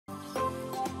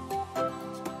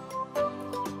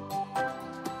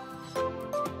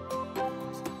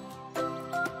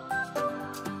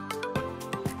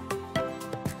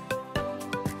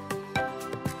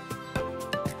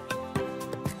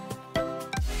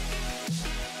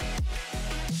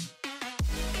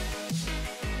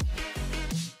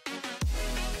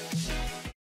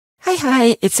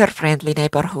Hi, it's your friendly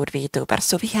neighborhood VTuber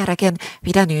Suvi here again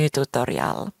with a new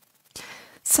tutorial.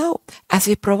 So, as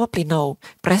you probably know,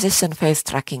 precision face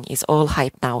tracking is all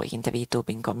hype now in the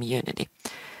VTubing community.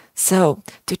 So,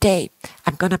 today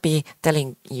I'm gonna be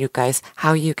telling you guys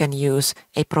how you can use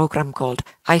a program called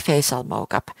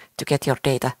iFacialMocap to get your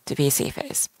data to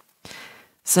VSeeFace.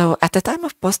 So, at the time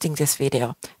of posting this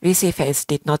video, VSeeFace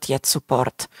did not yet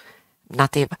support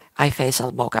native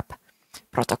iFacialMocap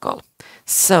protocol.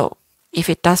 So, if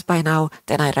it does by now,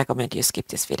 then I recommend you skip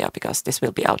this video because this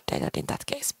will be outdated in that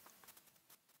case.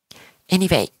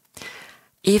 Anyway,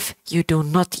 if you do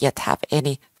not yet have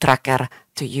any tracker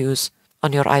to use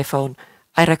on your iPhone,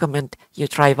 I recommend you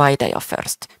try video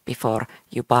first before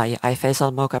you buy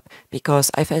iFacialMocap,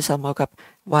 because iFacialMocap,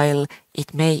 while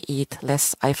it may eat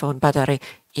less iPhone battery,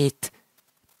 it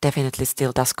definitely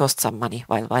still does cost some money,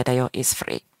 while video is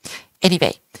free.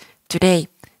 Anyway, today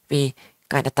we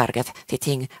kind of target the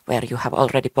thing where you have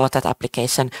already bought that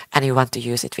application and you want to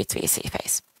use it with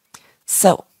VSeeFace.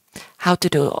 So, how to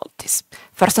do all this?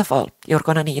 First of all, you're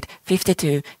gonna need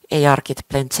 52 𝐒𝐻𝐋𝐋𝐿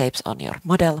blend shapes on your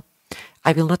model.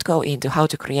 I will not go into how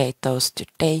to create those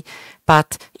today,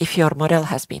 but if your model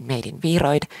has been made in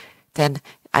VRoid, then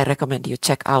I recommend you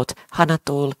check out HANA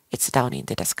tool. It's down in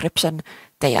the description.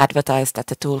 They advertise that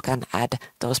the tool can add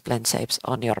those blend shapes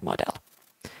on your model.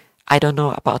 I don't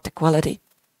know about the quality.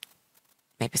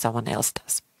 Maybe someone else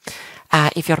does.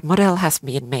 If your model has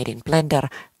been made in Blender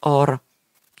or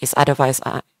is otherwise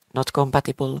not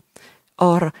compatible,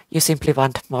 or you simply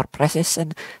want more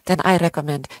precision, then I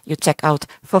recommend you check out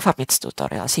𝐒𝐻𝐿𝐻𝐿's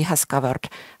tutorial. She has covered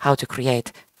how to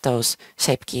create those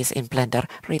shape keys in Blender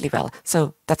really well.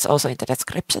 So that's also in the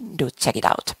description. Do check it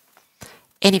out.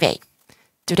 Anyway,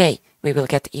 today we will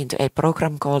get into a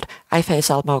program called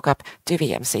iFacialMocap to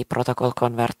VMC protocol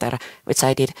converter, which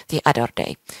I did the other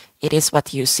day. It is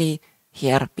what you see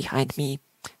here behind me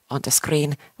on the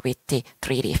screen with the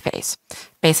 3D face.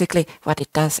 Basically, what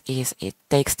it does is it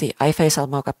takes the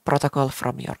iFacialMocap protocol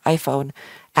from your iPhone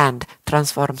and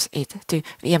transforms it to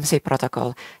VMC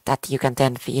protocol that you can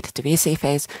then feed to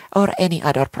VSeeFace or any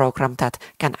other program that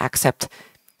can accept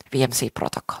VMC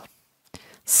protocol.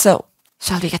 So,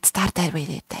 shall we get started with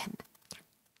it then?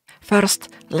 First,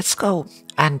 let's go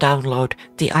and download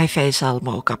the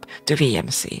iFacialMocap to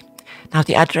VMC. Now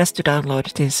the address to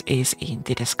download this is in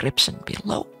the description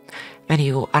below. When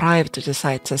you arrive to the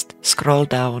site, just scroll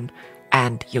down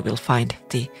and you will find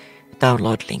the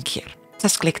download link here.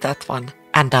 Just click that one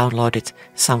and download it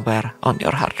somewhere on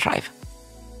your hard drive.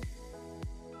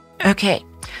 Okay,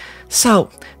 so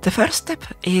the first step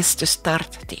is to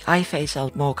start the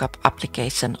iFacialMocap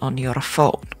application on your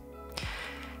phone.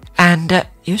 And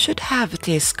you should have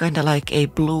this kind of like a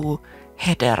blue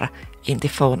header in the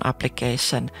phone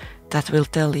application that will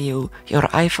tell you your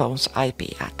iPhone's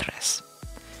IP address.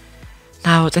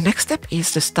 Now the next step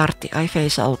is to start the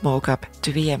iFacialMocap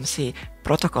to VMC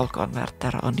protocol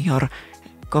converter on your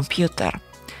computer.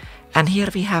 And here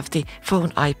we have the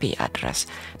phone IP address.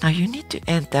 Now you need to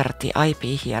enter the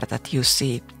IP here that you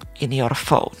see in your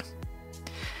phone.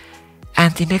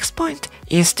 And the next point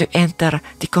is to enter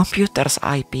the computer's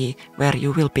IP where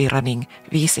you will be running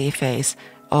VSeeFace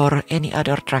or any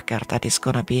other tracker that is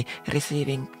gonna be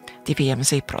receiving the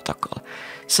VMC protocol.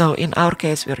 So in our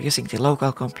case, we're using the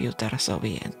local computer, so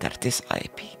we enter this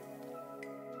IP.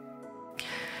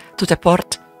 To the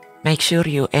port, make sure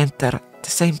you enter the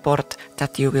same port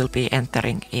that you will be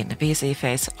entering in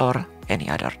VSeeFace or any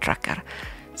other tracker.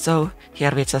 So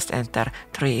here we just enter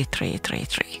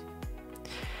 3333.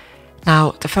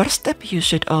 Now, the first step you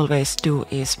should always do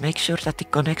is make sure that the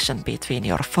connection between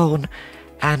your phone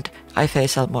and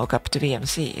iFacialMocap to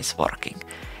VMC is working.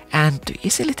 And to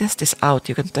easily test this out,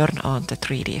 you can turn on the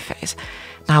 3D face.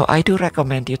 Now, I do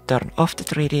recommend you turn off the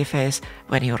 3D face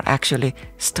when you're actually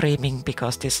streaming,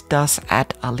 because this does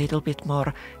add a little bit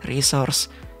more resource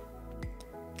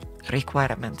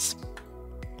requirements.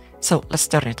 So let's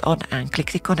turn it on and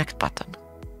click the connect button.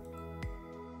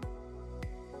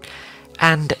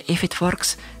 And if it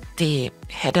works, the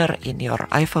header in your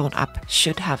iPhone app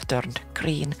should have turned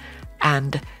green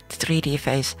and the 3D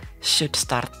face should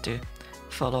start to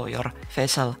follow your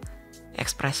facial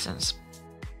expressions.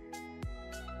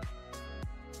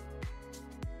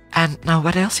 And now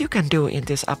what else you can do in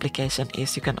this application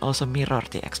is you can also mirror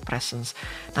the expressions.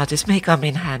 Now this may come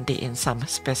in handy in some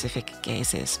specific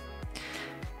cases,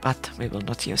 but we will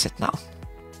not use it now.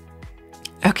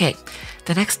 Okay,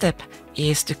 the next step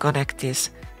is to connect this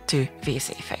to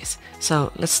VSeeFace.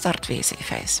 So let's start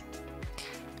VSeeFace.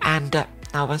 And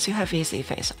now once you have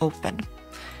VSeeFace open,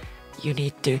 you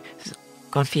need to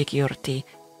configure the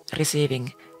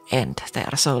receiving end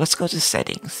there. So let's go to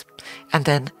settings and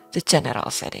then the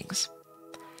general settings.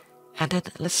 And then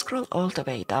let's scroll all the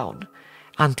way down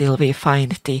until we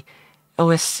find the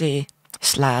OSC/VMC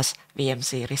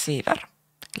receiver.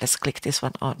 Let's click this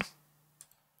one on.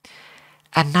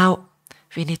 And now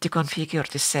we need to configure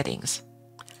the settings.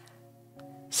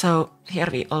 So here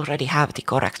we already have the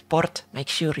correct port. Make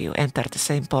sure you enter the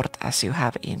same port as you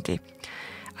have in the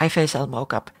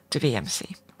iFacialMocap to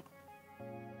VMC.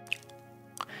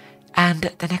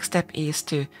 And the next step is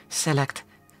to select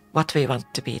what we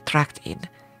want to be tracked in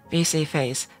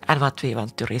VSeeFace and what we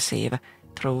want to receive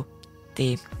through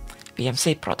the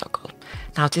VMC protocol.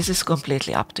 Now this is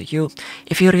completely up to you.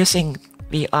 If you're using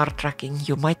VR tracking,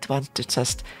 you might want to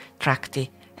just track the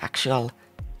actual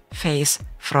face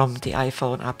from the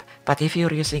iPhone app, but if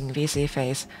you're using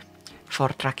VSeeFace for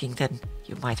tracking, then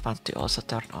you might want to also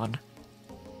turn on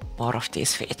more of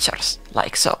these features,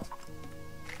 like so.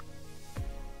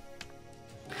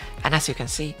 And as you can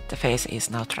see, the face is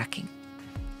now tracking.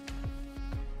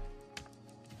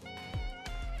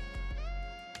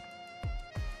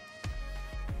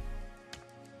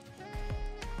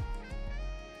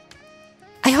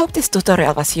 I hope this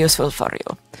tutorial was useful for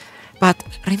you, but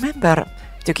remember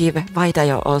to give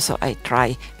VIDIO also a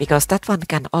try, because that one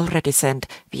can already send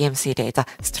VMC data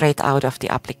straight out of the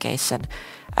application.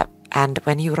 And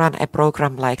when you run a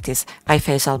program like this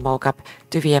iFacialMocap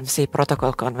to VMC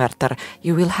protocol converter,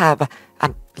 you will have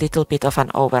a little bit of an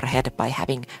overhead by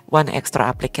having one extra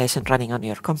application running on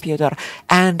your computer.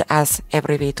 And as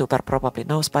every VTuber probably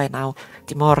knows by now,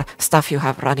 the more stuff you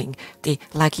have running, the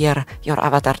laggier your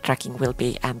avatar tracking will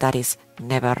be, and that is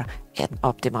never an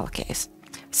optimal case.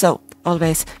 So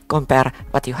always compare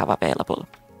what you have available.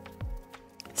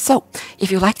 So,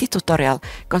 if you liked the tutorial,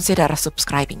 consider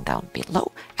subscribing down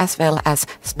below, as well as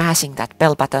smashing that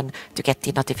bell button to get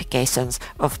the notifications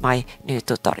of my new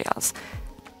tutorials.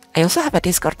 I also have a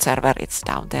Discord server, it's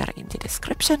down there in the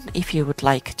description if you would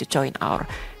like to join our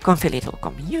comfy little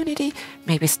community,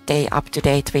 maybe stay up to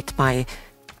date with my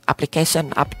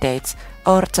application updates,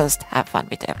 or just have fun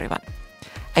with everyone.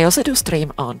 I also do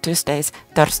stream on Tuesdays,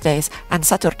 Thursdays and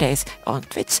Saturdays on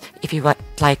Twitch. If you would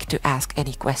like to ask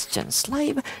any questions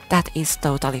live, that is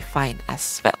totally fine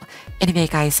as well. Anyway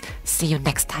guys, see you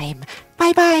next time.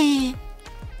 Bye bye!